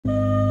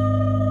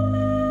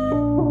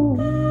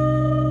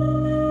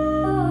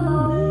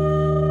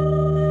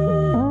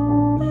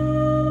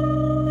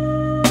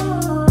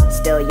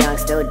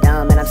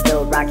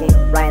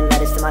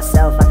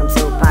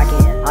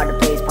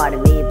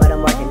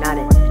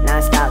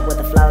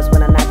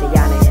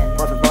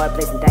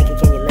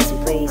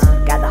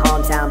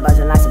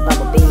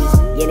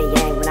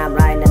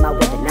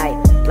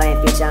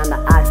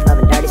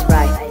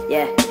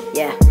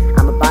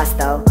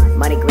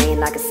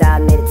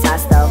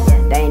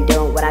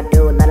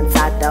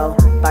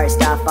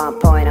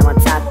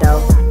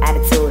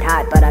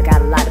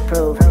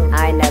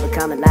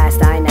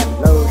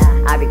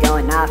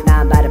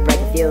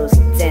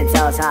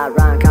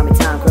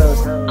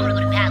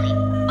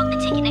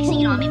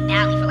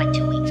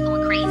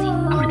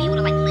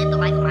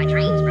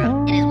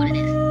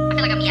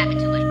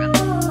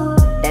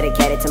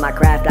to my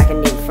craft, I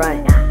can even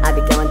front. I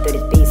be going through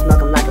this beat,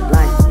 smoke 'em like a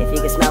blunt. If you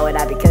can smell what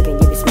I be cooking,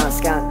 you be smelling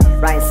skunk.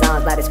 Writing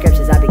songs like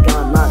descriptions, I be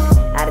going monk.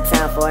 Out of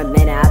town for a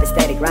minute, I been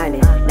steady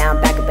grinding. Now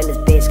I'm back up in this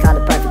bitch, call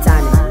it perfect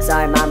timing.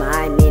 Sorry mama,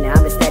 I ain't mean it,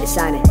 I been steady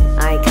shining.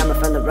 I ain't coming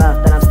from the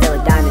rough, but I'm still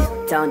a diamond.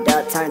 Toned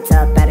up, turned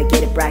up, better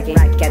get it bracket.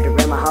 Kept it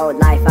real my whole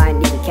life, I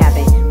ain't even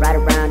capping. Ride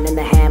around in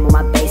the ham with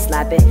my bass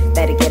slapping.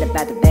 Better get up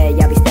out the bed,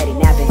 y'all be steady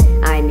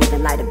napping. I ain't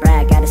even like to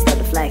brag, gotta still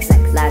the flex.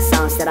 Last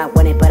song said I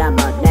wouldn't, but I'm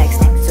up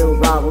next. Too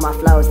raw with my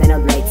flows, ain't no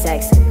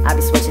latex. I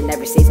be switching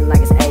every season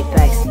like it's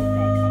Apex.